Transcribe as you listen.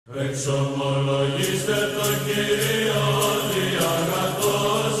Εξομολογήστε τον Κύριο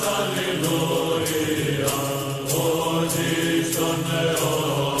διαγατός, αλληλούια, ότι στον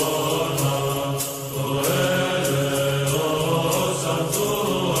αιώνα το έλεος αυτού,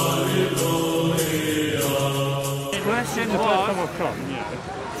 αλληλούια. The question was,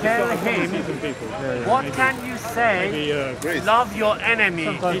 tell him, what can you say, love your enemy,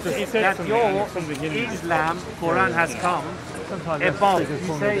 that your Islam, Quran has come above. You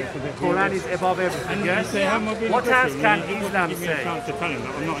say Quran is above everything, yes? What else can Islam say?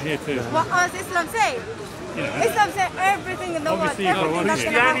 What else Islam say? Islam say everything in the world.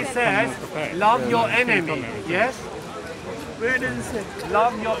 Christianity says, love your enemy, yes? Where does it say,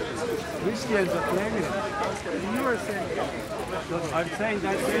 love your... Christians are claiming it. You are saying it. I'm saying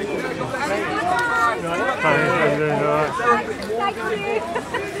that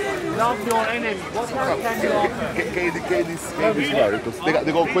love your enemy. What else can you offer? Get this right, because they got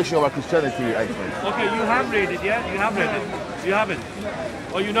a question about Christianity, actually. Okay, you have read it, yeah? You have read it. You haven't?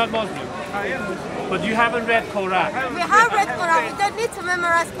 Or you're not Muslim? I am. But you haven't read Quran? We have read Quran. We don't need to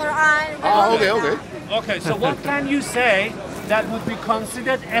memorize Quran. Okay. Okay, so what can you say that would be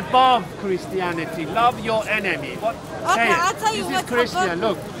considered above Christianity? Love your enemy. What? Okay, say it. I'll tell you This what's is Christian. above.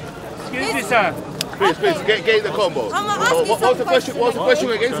 Look. Excuse me, sir. Please, get the combo. I'm gonna ask you some questions. What's the question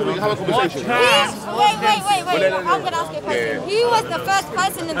again, so we can have a conversation? Wait. I'm gonna ask you a question. Who was the first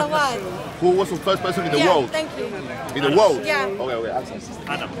person in the world? Who was the first person in the world? Thank you. In the world? Yeah. Okay, answer.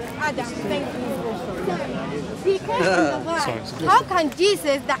 Adam, thank you. He came in the world. How can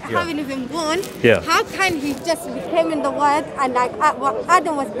Jesus, that haven't even born, how can he just came in the world and like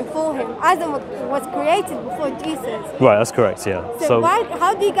Adam was before him? Adam was created before Jesus. Right, that's correct, yeah. So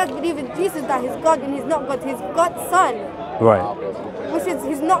how do you guys believe in Jesus that he's God and he's not God? He's God's son. Right. Which is,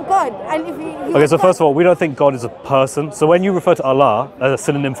 he's not God. And if he Okay, so first of all, we don't think God is a person. So when you refer to Allah as a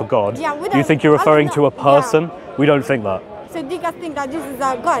synonym for God, do you think you're referring to a person? We don't think that. So do you guys think that Jesus is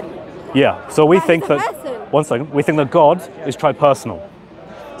our God? Yeah, so we think he's a that, person. one second, we think that God is tripersonal.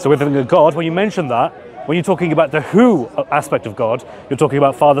 So we think that God, when you mention that, when you're talking about the who aspect of God, you're talking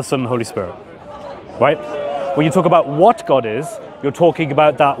about Father, Son, and Holy Spirit, right? When you talk about what God is, you're talking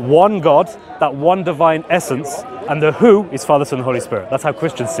about that one God, that one divine essence, and the who is Father, Son, and Holy Spirit. That's how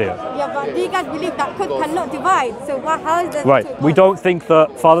Christians see it. Yeah, but do you guys believe that God cannot divide? So how is that? Right, we don't think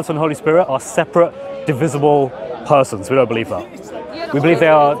that Father, Son, and Holy Spirit are separate, divisible persons. We don't believe that. We believe they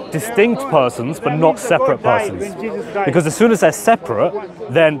are distinct persons, but not separate persons. Because as soon as they're separate,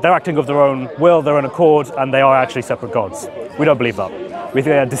 then they're acting of their own will, their own accord, and they are actually separate gods. We don't believe that. We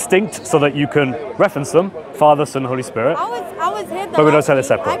think they are distinct so that you can reference them, Father, Son, Holy Spirit. I was here but we don't say they're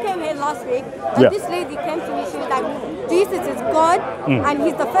separate. I came here last week, and this lady came to me, she was like, Jesus is God, and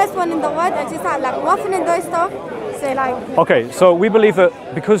he's the first one in the world, and she started like waffling those stuff. So like... Okay, so we believe that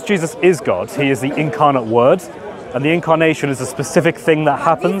because Jesus is God, he is the incarnate word, and the incarnation is a specific thing that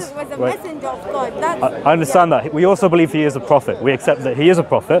happens. Jesus was a messenger of God. I understand that. We also believe he is a prophet. We accept that he is a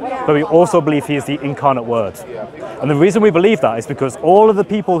prophet, but we also believe he is the incarnate word. And the reason we believe that is because all of the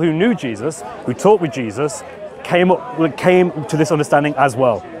people who knew Jesus, who talked with Jesus, came to this understanding as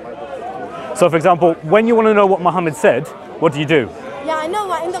well. So for example, when you want to know what Muhammad said, what do you do? Yeah, I know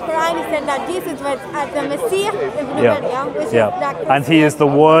what in the Quran he said that Jesus was the Messiah ibn Maryam, which is like... And he is the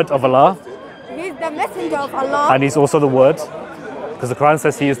word of Allah. He's the messenger of Allah. And he's also the word, because the Quran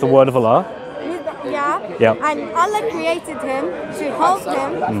says he is the word of Allah. And Allah created him to help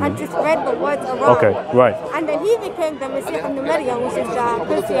him and to spread the words around. Okay, right. And then he became the Messiah ibn Maryam, which is the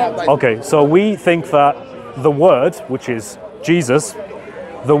Christian. Okay, so we think that the word, which is Jesus,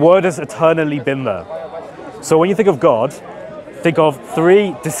 the word has eternally been there. So when you think of God, think of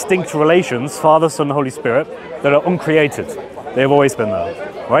three distinct relations, Father, Son, and Holy Spirit, that are uncreated. They've always been there,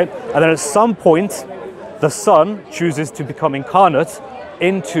 right? And then at some point, the Son chooses to become incarnate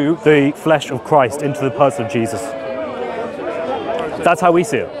into the flesh of Christ, into the person of Jesus. That's how we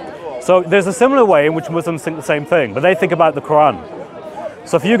see it. So there's a similar way in which Muslims think the same thing, but they think about the Quran.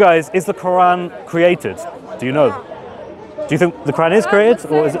 So for you guys, is the Quran created? Do you know? Do you think the Quran is created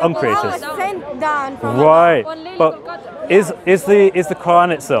or is it uncreated? Right, but is the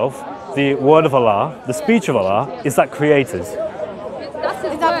Quran itself, the word of Allah, the speech of Allah, is that created?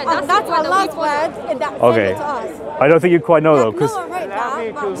 That's Allah's word. Okay, I don't think you quite know though, because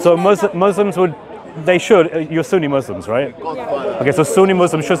so Muslims would, they should. You're Sunni Muslims, right? Okay, so Sunni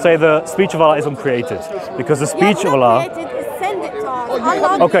Muslims should say the speech of Allah is uncreated because the speech of Allah.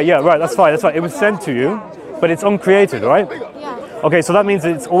 Okay, yeah, right. That's fine. That's fine. It was sent to you, but it's uncreated, right? Okay, so that means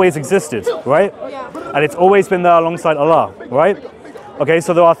it's always existed, right? And it's always been there alongside Allah, right? Okay,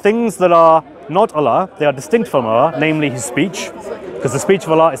 so there are things that are not Allah, they are distinct from Allah, namely His speech, because the speech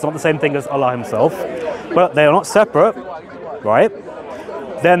of Allah is not the same thing as Allah himself, but they are not separate, right?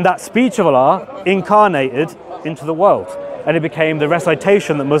 Then that speech of Allah incarnated into the world, and it became the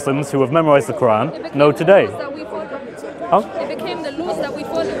recitation that Muslims who have memorized the Quran know today. It became the laws that we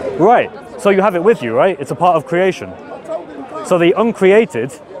follow. Right, so you have it with you, right? It's a part of creation. So the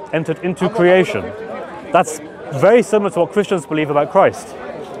uncreated entered into creation. That's very similar to what Christians believe about Christ.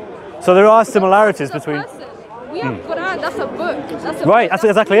 So there are similarities between... We have Quran, that's a book. That's a Right, book. that's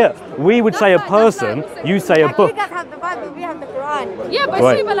exactly it. We would say a person, you say a Like, book. you guys have the Bible, we have the Quran. Yeah, but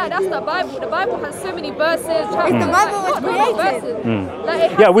Right. see, but like that's the Bible. The Bible has so many verses. If the Bible was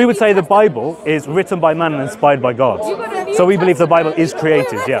created. Yeah, we would say the Bible is written by man and inspired by God. So we believe the Bible is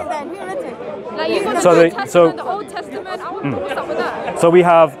created, yeah. Like you got So the New the- Testament, so- the Old Testament. What's up with that? So we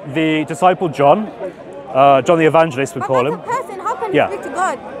have the disciple John, John the Evangelist we But call as a him, person, how can Yeah. you speak to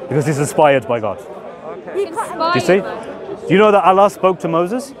God? because he's inspired by God. He can't. Inspired, Do you see? man. Do you know that Allah spoke to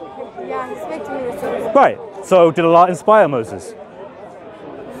Moses? Yeah, he spoke to me the same. Right, so did Allah inspire Moses?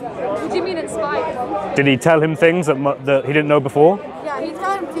 What do you mean inspired? Did he tell him things that he didn't know before? Yeah, he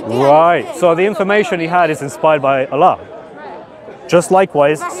told him to do Right, anything. so the information he had is inspired by Allah. Just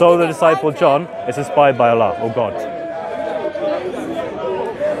likewise, so the disciple John is inspired by Allah, or God.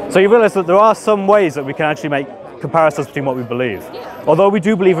 So you realize that there are some ways that we can actually make comparisons between what we believe. Although we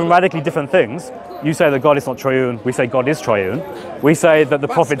do believe in radically different things, you say that God is not triune, we say God is triune. We say that the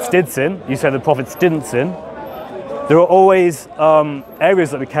prophets did sin, you say the prophets didn't sin. There are always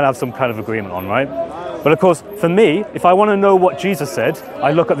areas that we can have some kind of agreement on, right? But of course, for me, if I want to know what Jesus said,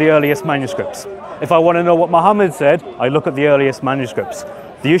 I look at the earliest manuscripts. If I want to know what Muhammad said, I look at the earliest manuscripts.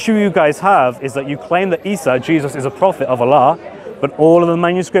 The issue you guys have is that you claim that Isa, Jesus, is a prophet of Allah, but all of the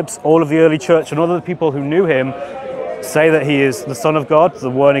manuscripts, all of the early church, and all of the people who knew him say that he is the Son of God, the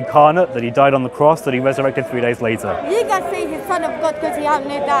Word incarnate, that he died on the cross, that he resurrected 3 days later. You guys say he's son of God because he have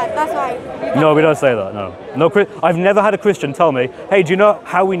no dad. That's why. No, we don't say that, no. I've never had a Christian tell me, hey, do you know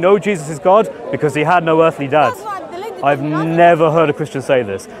how we know Jesus is God? Because he had no earthly dad. That's what the lady I've told me. never heard a Christian say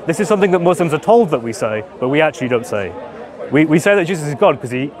this. This is something that Muslims are told that we say, but we actually don't say. We say that Jesus is God because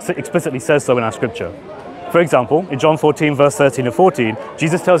he explicitly says so in our scripture. For example, in John 14, verse 13 and 14,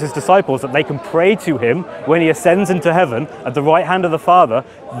 Jesus tells his disciples that they can pray to him when he ascends into heaven at the right hand of the Father.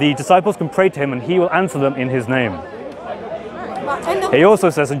 The disciples can pray to him and he will answer them in his name. But in the He also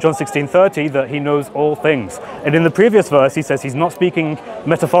says in John 16:30 that he knows all things. And in the previous verse, he says he's not speaking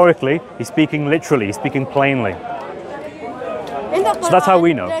metaphorically, he's speaking literally, he's speaking plainly. In the So that's how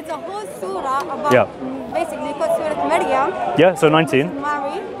we know. There's a whole surah about Yeah. basically called Surah Maryam. Yeah, so 19.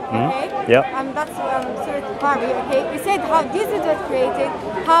 Mary, okay? Yeah. That's Surah Mary, okay? It said how Jesus was created,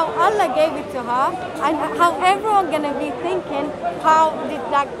 how Allah gave it to her, and how everyone gonna be thinking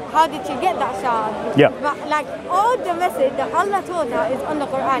how did she get that child? Yeah. But like all the message that Allah told her is on the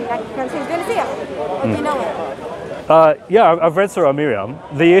Quran. Like you can see it. Or do you know it? Yeah, I've read Surah Miriam.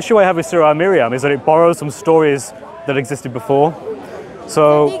 The issue I have with Surah Miriam is that it borrows some stories that existed before. Do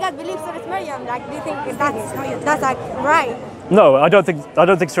So you guys believe Surah Maryam? Like, do you think that's like right? no, I don't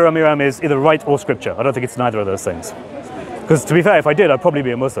think Surah Miriam is either right or scripture. I don't think it's neither of those things. Because to be fair, if I did, I'd probably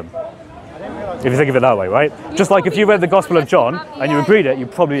be a Muslim. If you think of it that way, right? Just like if you read the Gospel of John and you agreed it,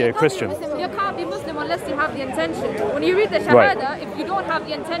 you'd probably be a Christian. You can't be Muslim unless you have the intention. When you read the Right. Shahada, if you don't have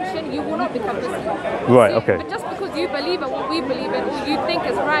the intention, you will not become Muslim. Right, See, okay. But just because you believe in what we believe in, or you think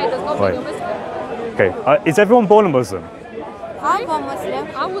is right, does not Right. mean you're Muslim. Okay, is everyone born a Muslim? I'm a Muslim.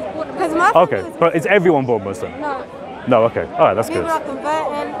 I was born a Because Muslim. my Okay, family but is everyone born Muslim? no. No, okay. All right, that's good. People are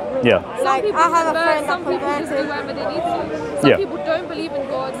converting. Yeah. Some Like people I have a convert, friend that some people just do converted. whatever they need to. Some Yeah. people don't believe in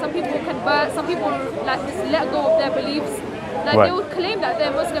God, some people convert, some people like just let go of their beliefs. Like Right. they will claim that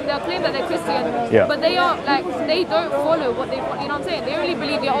they're Muslim, they'll claim that they're Christian, Yeah. but they are like they don't follow what they want. You know what I'm saying? They only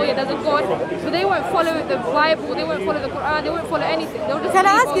believe, yeah, oh yeah, there's a God, but they won't follow the Bible, they won't follow the Quran, they won't follow anything. They'll just Can I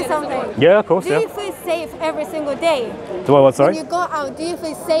believe, ask oh, you yeah, there's a something? God. Yeah, of course, Do yeah. you feel safe every single day? Do I what, When sorry? you go out, do you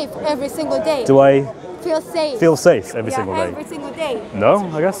feel safe every single day? Do I feel safe? feel safe every yeah, single day? every single day. No,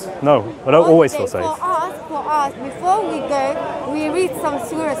 I guess. No, I don't always feel safe. For us, before we go, we read some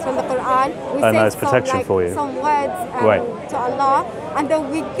surahs from the Quran. We And say that's protection some, for you. some words Right. to Allah, and then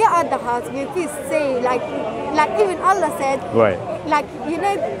we get out the house. We feel safe. Like even Allah said, Right. like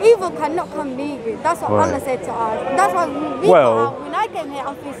evil cannot come near you. That's what Right. Allah said to us. That's why we Well- go out. When I came here,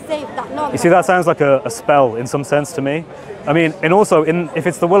 I feel safe. That no. You see, that sounds like a spell in some sense to me. I mean, and also, if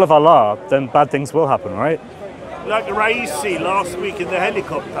it's the will of Allah, then bad things will happen, right? Like Raisi last week in the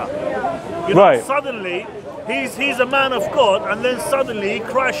helicopter. You know, Right. suddenly he's a man of God, and then suddenly he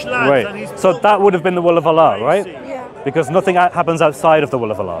crash lands and Right. he's So that would have been the will of Allah, right? Yeah. Because nothing happens outside of the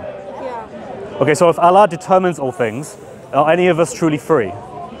will of Allah. Yeah. Okay, so if Allah determines all things, are any of us truly free?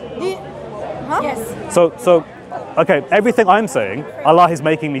 Yes. So, okay, everything I'm saying, Allah is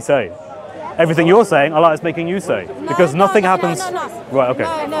making me say. Everything you're saying, Allah is making you say. Because nothing happens... Right, okay.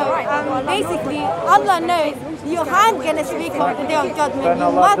 No. Basically, Allah knows you aren't going to speak on the day of judgment. You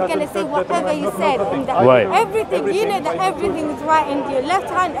are going to say whatever you said. Right. Everything, you know that everything is right in your left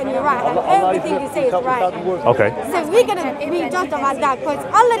hand and your right hand. Everything you say is right. Okay. So we're going to be judged about that because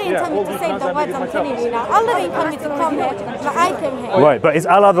Allah didn't tell me to say the words I'm telling you now. Allah didn't tell me to come here, but I came here. Right, but is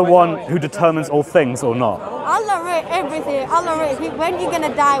Allah the one who determines all things or not? Allah wrote everything. Allah wrote when you're going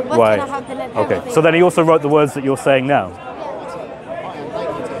to die, what's going to happen and okay. everything. So then he also wrote the words that you're saying now?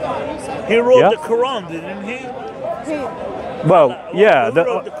 He wrote the Quran, didn't he? Well, yeah, the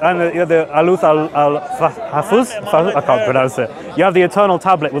Aluth al-Hafuz, I can't pronounce it. You have the eternal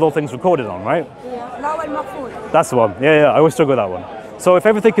tablet with all things recorded on, right? Yeah. That's the one. Yeah, I always struggle with that one. So if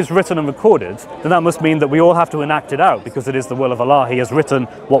everything is written and recorded, then that must mean that we all have to enact it out because it is the will of Allah. He has written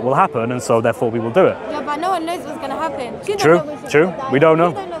what will happen, and so therefore we will do it. Yeah, but no one knows what's going to happen. True. We don't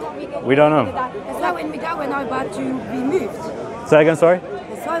know. We don't know. It's like when we die, we're not about to be moved. Say again, sorry?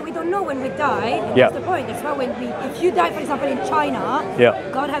 That's why we don't know when we die. Yeah. That's the point. That's why if you die, for example, in China,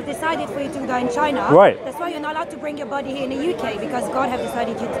 God have decided for you to die in China. Right. That's why you're not allowed to bring your body here in the UK because God have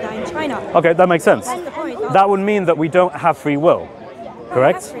decided you to die in China. Okay, that makes sense. That's the point. That would mean that we don't have free will,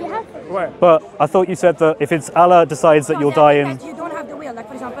 correct? But I thought you said that if it's Allah decides that you'll die in... You don't have the will. Like,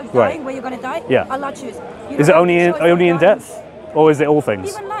 for example, dying, where you're going to die, Allah choose. Is it only in death? Or is it all things?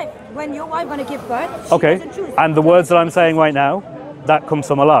 Even life. When your wife going to give birth, she okay. doesn't choose. And the words that I'm saying right now, that comes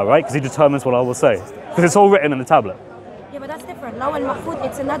from Allah, right? Because He determines what I will say. Because it's all written in the tablet. Yeah, but that's different. Law and Mahfud,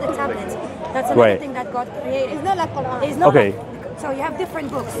 it's another tablet. That's another thing that God created. It's not like Quran. It's not like, so you have different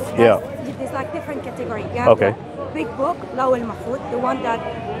books. There's like different category. You have the big book, Law and Mahfud, the one that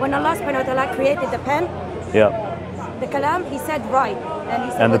when Allah subhanahu wa ta'ala created the pen, the kalam, He said write. And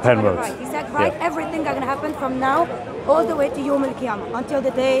He said the pen wrote. He said write everything that's going to happen from now all the way to Yawm al-Qiyamah, until the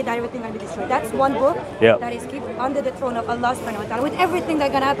day that everything will be destroyed. That's one book that is kept under the throne of Allah subhanahu wa ta'ala with everything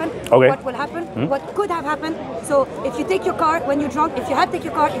that's going to happen, what will happen, what could have happened. So if you take your car when you're drunk, if you had to take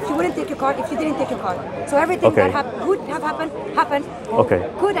your car, if you wouldn't take your car, if you didn't take your car. So everything that would have happened, or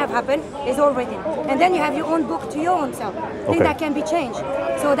could have happened is all written. And then you have your own book to your own self, thing that can be changed.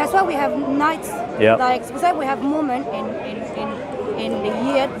 So that's why we have nights, like we have moments in the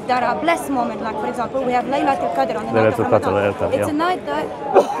year that are blessed moments. Like for example, we have Laylatul Qadr on the night of Ramadan. It's a night that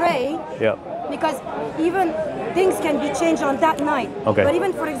we pray because even things can be changed on that night. But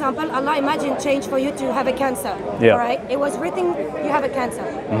even for example, Allah imagine change for you to have a cancer. Right? It was written you have a cancer.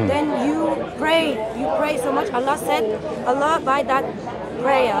 Then you pray so much. Allah said, Allah by that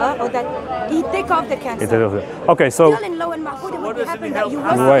prayer or that He take off the cancer. Okay, so still in Law and Mahfud, it would happen that you were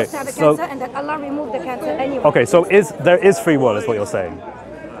supposed to have a cancer and that Allah removed the cancer anyway. Okay, so there is free will, is what you're saying?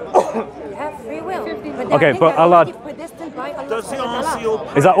 You have free will. Okay, but Allah... Does He answer your...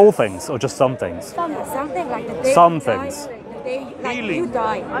 Is that all things or just some things? Something like the day some you things. Die, the day like you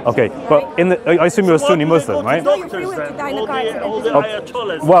die. Okay, but I assume you're a Sunni Muslim, right?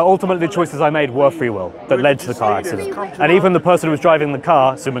 Well, ultimately the choices I made were free will that led to the car accident. And even the person who was driving the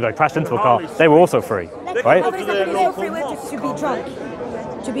car, assuming I crashed into a car, they were also free, right? For example, it's your free will to be drunk.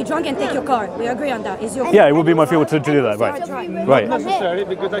 To be drunk and take your car. We agree on that. Is your it would be my free will to do that, right? Right. Not necessary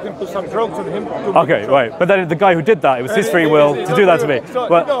because I can put some drugs on him. Okay, right. But then the guy who did that, it was his free will to do that to me. So,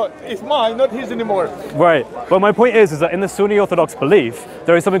 but it's mine, not his anymore. Right. But my point is that in the Sunni Orthodox belief,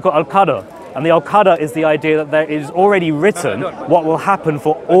 there is something called al-Qadr. And the al-Qadr is the idea that there is already written what will happen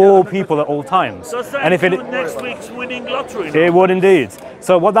for all people at all times. And if next week's winning lottery? It would indeed.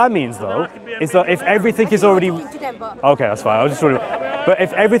 So what that means, though, is that if everything is already... Okay, that's fine. I was just wondering. But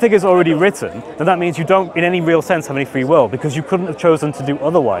if everything is already written, then that means you don't, in any real sense, have any free will, because you couldn't have chosen to do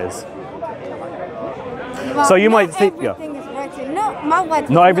otherwise. But so you might think... Everything is written. My words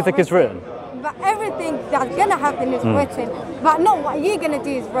not everything is written. But everything that's gonna happen is written. But not what you're gonna do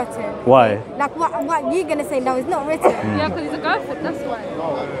is written. Why? Like what you're gonna say now is not written. Yeah, because he's a girlfriend, that's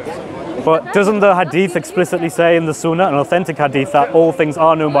why. But doesn't the hadith explicitly say in the sunnah, an authentic hadith, that all things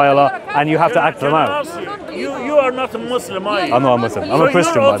are known by Allah and you have to act them out? You are not a Muslim, are you? I'm not a Muslim. I'm a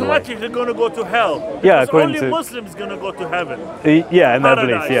Christian, by the way. You're automatically going to go to hell. Yeah, according only to... Muslims going to go to heaven. Yeah, in their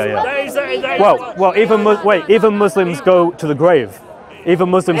belief, Well, even Muslims go to the grave. Even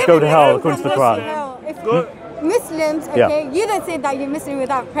Muslims go to hell, according to the Quran. Muslims, okay, you don't say that you're Muslim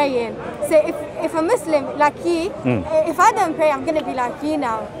without praying. So if a Muslim like you, if I don't pray, I'm gonna be like you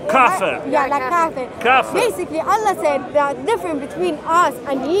now. Kafir. Yeah, like kafir. Kafir. Basically, Allah said the difference between us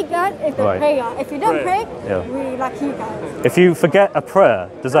and you guys is the prayer. If you don't pray, we like you guys. If you forget a prayer,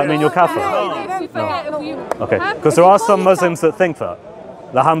 does that mean you're kafir? No. Okay, because there are some Muslims that think that.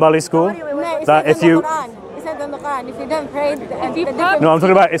 The Hanbali school, that if you... It says in the Quran, if you don't pray, No, I'm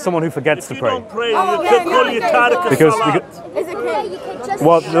talking about it's someone who forgets to pray. Don't pray, you could call you Tariq Because it's okay.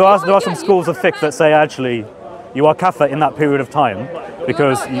 well, there are some schools of fiqh that say actually you are kafir in that period of time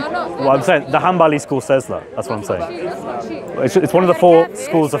because well, I'm saying the Hanbali school says that. That's what I'm saying. It's one of the 4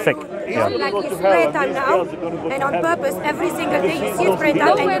 schools of fiqh. Yeah. Like it's prayer time now, and on purpose every single day you see prayer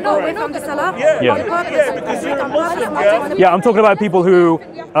time and you go away from the salah on purpose. Because you're a Muslim, Yeah, I'm talking about people who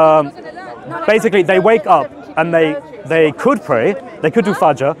basically they wake up and they could pray, they could do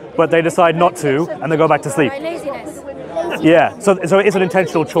fajr, but they decide not to and they go back to sleep. Laziness. Yeah, so it is an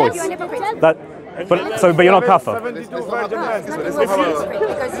intentional choice. But you're not kafir. Because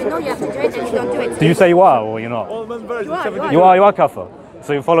you know you have to do it and you don't do it. Do you say you are or you're not? You are kafir.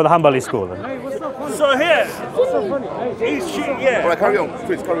 So you follow the Hanbali school then? So here, Alright, carry on.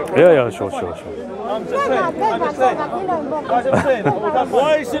 Please, carry on. Yeah, sure.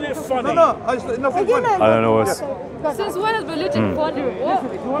 why isn't it funny? I don't know what's... Since when is religion funny?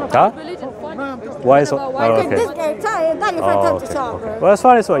 What? Huh? Religion funny? Why is it? Oh, okay. Well, it's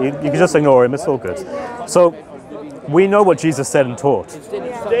fine, it's fine. You can just ignore him, it's all good. So, we know what Jesus said and taught.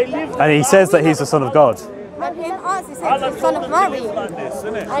 And he says that he's the Son of God. And in us, he says the Son of Mary.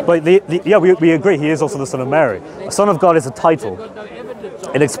 But we agree, he is also the Son of Mary. The Son of God is a title.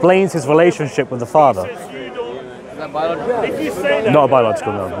 It explains his relationship with the Father. Not a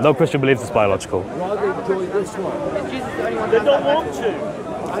biological, no. No Christian believes it's biological. They don't want to.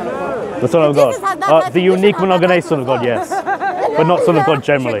 The Son of God. The unique monogenes Son of God, yes. But not Son of God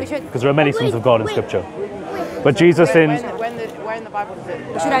generally, because there are many sons of God in Scripture. But Jesus in... Where in the Bible does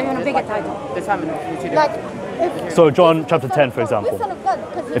it? Should I even pick a title? Determine. So John chapter 10, for example.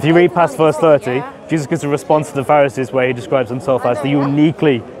 If you read past verse 30, Jesus gives a response to the Pharisees where he describes himself as the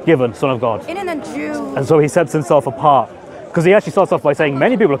uniquely given Son of God. And so he sets himself apart. Because he actually starts off by saying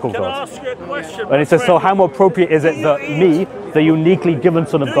many people are called God. Can I ask you a question? And he says, so how more appropriate is it that me, the uniquely given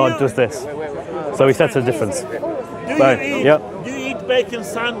Son of God, does this? So he sets a difference. Do you eat bacon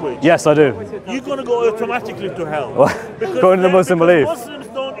sandwich? Yes, I do. You're going to go automatically to hell. Going to the Muslim belief. Muslims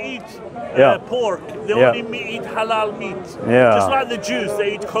don't eat pork. They only eat halal meat. Just like the Jews,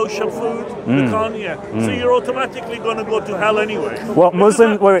 they eat kosher food. So you're automatically going to go to hell anyway. Well,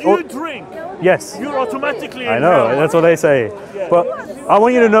 Muslim... you drink. Yes. You're automatically in I know, hell. that's what they say. But I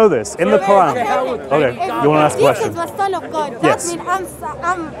want you to know this. In the Quran... Okay, you want to ask a question? Jesus was Son of God. That Yes. means I'm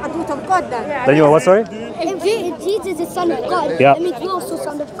a daughter of God then. Then you are what, sorry? If Jesus is Son of God, Yeah. that means you're also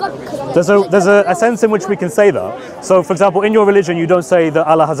Son of God. There's a sense in which we can say that. So, for example, in your religion, you don't say that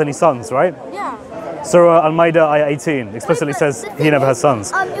Allah has any sons, right? Yeah. Surah Al-Ma'idah, ayah 18, explicitly says he never has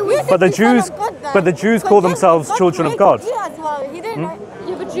sons. But the Jews call themselves children of God. Yeah,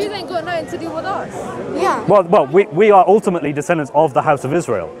 but Jews ain't got nothing to do with us. Yeah. Well, we are ultimately descendants of the house of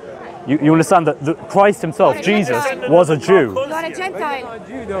Israel. You understand that Christ himself, Jesus, was a Jew. You are a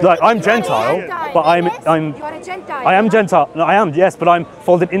Gentile. Like, I'm Gentile, but You are a Gentile. I am Gentile. No, I am, yes, but I'm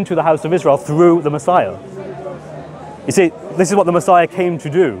folded into the house of Israel through the Messiah. You see, this is what the Messiah came to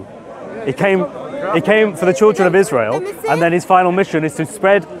do. He came for the children of Israel, and then his final mission is to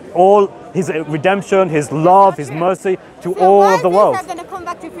spread all his redemption, his love, his mercy to all of the world. Why is he going to come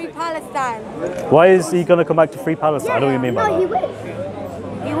back to free Palestine? Why is he going to come back to free Palestine? I don't know what you mean by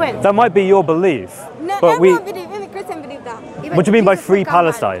that. He will. That might be your belief. No, but everyone believe, even Christians believe that. What do you mean by free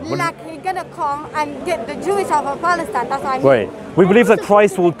Palestine? Like he's going to come and get the Jewish out of Palestine, that's what I mean. Wait, we believe that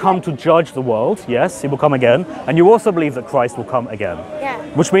Christ will come to judge the world, yes, he will come again, and you also believe that Christ will come again. Yeah.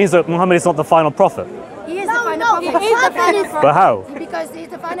 Which means that Muhammad is not the final prophet. He is the final prophet. He is the final prophet. But how? Because he's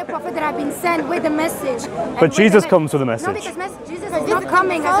the final prophet that have been sent with a message. But Jesus comes with a message. No, because Jesus is not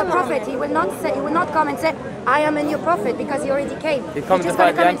coming as a prophet. He will not come and say, I am a new prophet, because he already came. He comes just to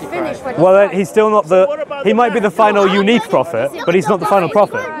going fight to the come and finish what Well, he's still not he might be the final unique prophet, but he's not the final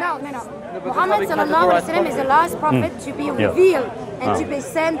prophet. No. Muhammad sallallahu alaihi wasallam is the last prophet to be revealed and to be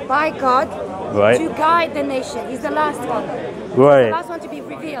sent by God to guide the nation. He's the last one. Right. The last one to be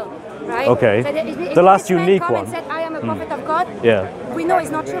revealed. Right? Okay. So if the last this man unique come one. And said, I am a prophet of God. Yeah. We know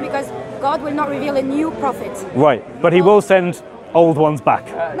it's not true because God will not reveal a new prophet. Right, but he will send old ones back.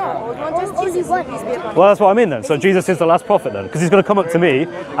 No, old one, just Jesus. Well, that's what I mean then. So Jesus is the last prophet then, because he's going to come up to me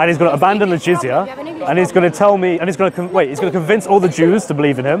and he's going to abandon the jizya and he's going to tell me, and he's going to convince all the Jews to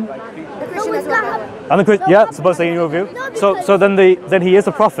believe in him. The Christian as well. And yeah, supposedly in your view. So then he is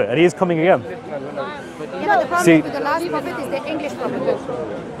a prophet and he is coming again. Yeah, but the problem with the last prophet is the English prophet.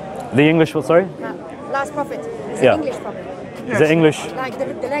 The English, what? Sorry. Last prophet is the English prophet. Is it English? Like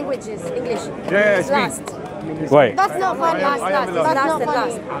the language is English. Yeah, it's last. Wait. That's not one last.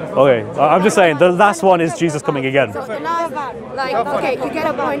 Last. Okay, I'm just saying the last one is Jesus coming again. So the last, like, okay, you get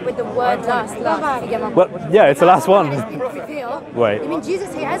a point with the word last. Well, yeah, it's the last one. Wait. I mean,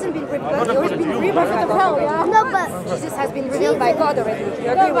 Jesus, he hasn't been revealed. He always been revealed from hell. No, but Jesus has been revealed by God already.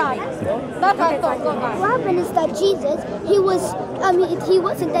 You agree with me? What happened is that Jesus, he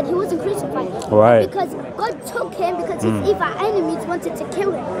wasn't dead. He wasn't crucified. Right. Because God took him because his evil enemies wanted to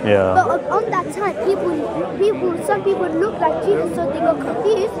kill him. Yeah. But on that time, some people looked like Jesus, so they got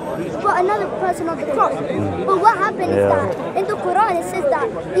confused. But another person on the cross. But what happened is that in the Quran it says that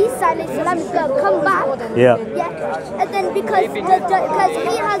Isa is going to come back. Yeah. And then because he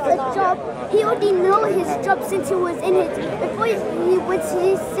has a job, he already know his job since he was in his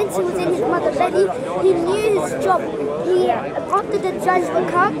since he was in his mother's belly. He knew his job. After the judge will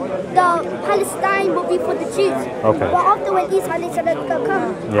come, the Palestine will be for the Jews. Okay. But after when Isa will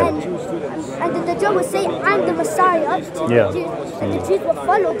come, and the judge will say, "I'm the Messiah," and the Jews will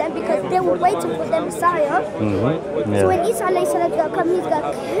follow them because they were waiting for their Messiah. So when Isa will come, he's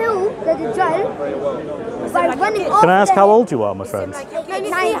gonna kill the Dajjal by running off. Can I ask how old you are, my friend?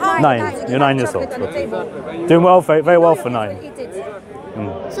 9. You're 9 years old. Okay. Doing well, very, very well for 9.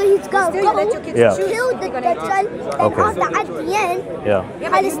 So he's gonna kill the Dajjal. Then after, at the end,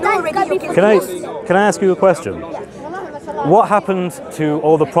 Palestine's gonna be for Can I ask you a question? What happened to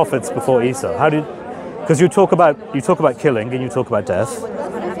all the prophets before Isa? Because you talk about killing and you talk about death,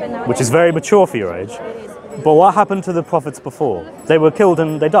 which is very mature for your age. But what happened to the prophets before? They were killed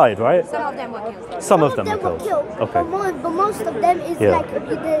and they died, right? Some of them were killed. Some of them were killed. Okay. But most of them is like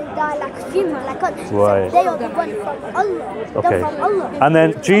they're like human, like right. So they are the one from Allah. Okay. They're from Allah. And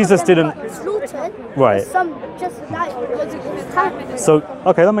then Jesus didn't. Slaughtered. Right. Some just died because it was time. So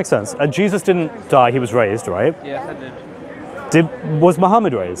okay, that makes sense. And Jesus didn't die; he was raised, right? Yes, I did. Was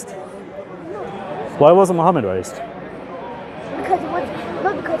Muhammad raised? Why wasn't Muhammad raised? Because it was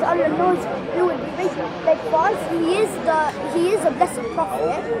not because Allah knows he would be raised. Like for us, he is a blessed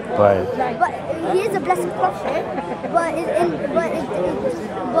prophet. Right. But he is a blessed prophet.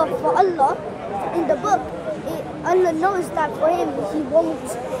 But for Allah, in the book, Allah knows that for him he won't.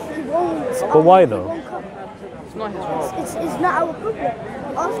 But why though? It's not his fault. It's not our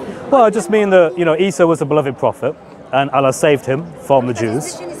problem. Well, I just mean that Isa was a beloved prophet, and Allah saved him from the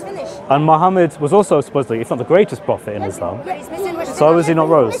Jews. And Muhammad was also supposedly, if not the greatest prophet in Islam. So was he not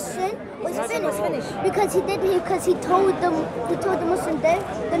rose? Because he told the Muslim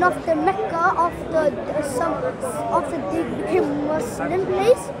then after Mecca, after they became Muslim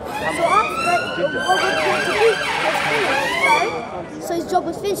place, so after what was going to be was finished, so his job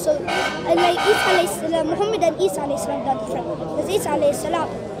was finished. So like Isa alayhi salam, Muhammad and Isa alayhi salam are different. Because Isa alayhi salam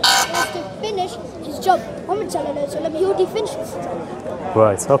was to finish his job. Muhammad sallallahu alayhi salam, he already finished his job.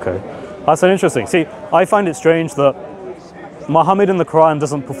 Right, okay. That's interesting. See, I find it strange that Muhammad in the Quran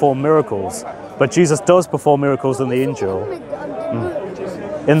doesn't perform miracles, but Jesus does perform miracles in the Injil.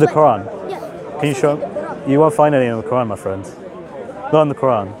 In the Quran? Can you show? You won't find any in the Quran, my friend. Not in the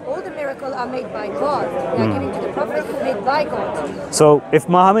Quran. All the miracles are made by God. They are given to the prophet, made by God. So if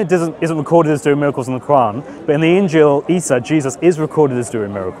Muhammad isn't recorded as doing miracles in the Quran, but in the Injil, Jesus is recorded as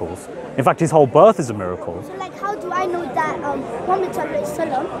doing miracles. In fact, his whole birth is a miracle. So like, how do I know that Muhammad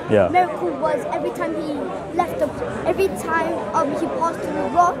sallallahu miracle was every time he left every time he passed through the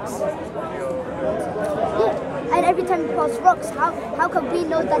rocks? Yeah. And every time he passed rocks, how can we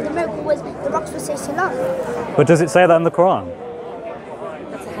know that the miracle was the rocks would say salam? But does it say that in the Quran?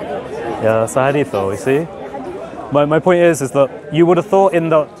 Yeah, that's a hadith though, you see? My point is that you would have thought in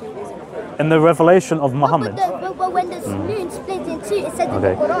the revelation of Muhammad. But when the moon split in two, it said in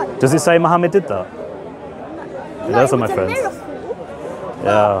the Quran. Does it say Muhammad did that? No, those it are my was a friends. miracle.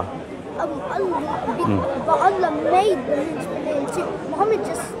 Yeah. But Allah made the moon split in two. Muhammad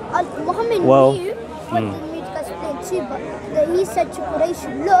knew what the moon got split in two, but he said to Quraysh,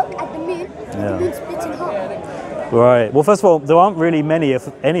 look at the moon split in half. Right. Well, first of all, there aren't really many, if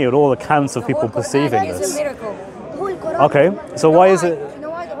any at all, accounts of people perceiving this. It's a miracle. Okay. So why is it? You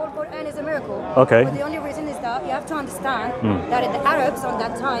know why the whole Quran is a miracle? Okay. But the only reason is that you have to understand that the Arabs on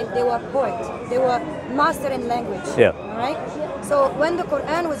that time, they were poets. They were master in language. Yeah. All right. So when the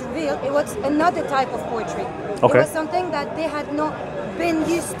Quran was revealed, it was another type of poetry. Okay. It was something that they had not been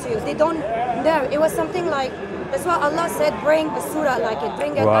used to. They don't know. It was something like That's why Allah said, bring a surah like it,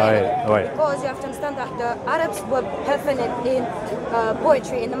 bring an ayah. Right. Because you have to understand that the Arabs were perfect in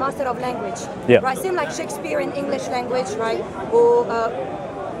poetry, in the master of language. Yeah. Right, same like Shakespeare in English language, right, or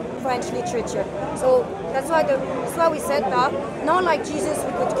French literature. So that's why we said that, not like Jesus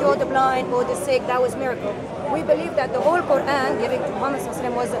who could cure the blind or the sick, that was miracle. We believe that the whole Quran given to Muhammad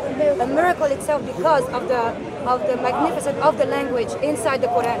was a miracle itself because of the magnificence of the language inside the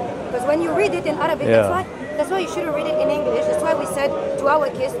Quran. Because when you read it in Arabic, that's why you shouldn't read it in English. That's why we said to our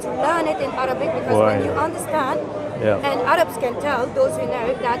kids to learn it in Arabic, because when you understand, and Arabs can tell, those who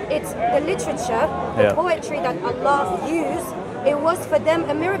know, that it's the literature, the poetry that Allah used, it was for them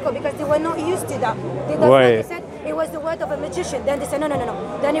a miracle because they were not used to that. They said it was the word of a magician. Then they said, no.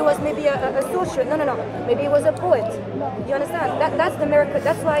 Then it was maybe a sorcerer. No. Maybe it was a poet. You understand? That's the miracle.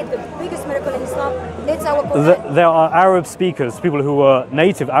 That's why the biggest miracle in Islam, it's our Quran. There are Arab speakers, people who are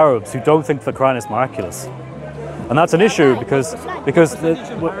native Arabs, who don't think the Quran is miraculous. And that's an issue because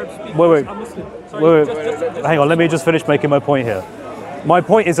wait, hang on, let me just finish making my point here. My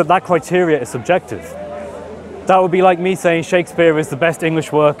point is that criteria is subjective. That would be like me saying Shakespeare is the best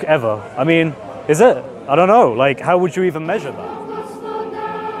English work ever. I mean, is it? I don't know. Like, how would you even measure that?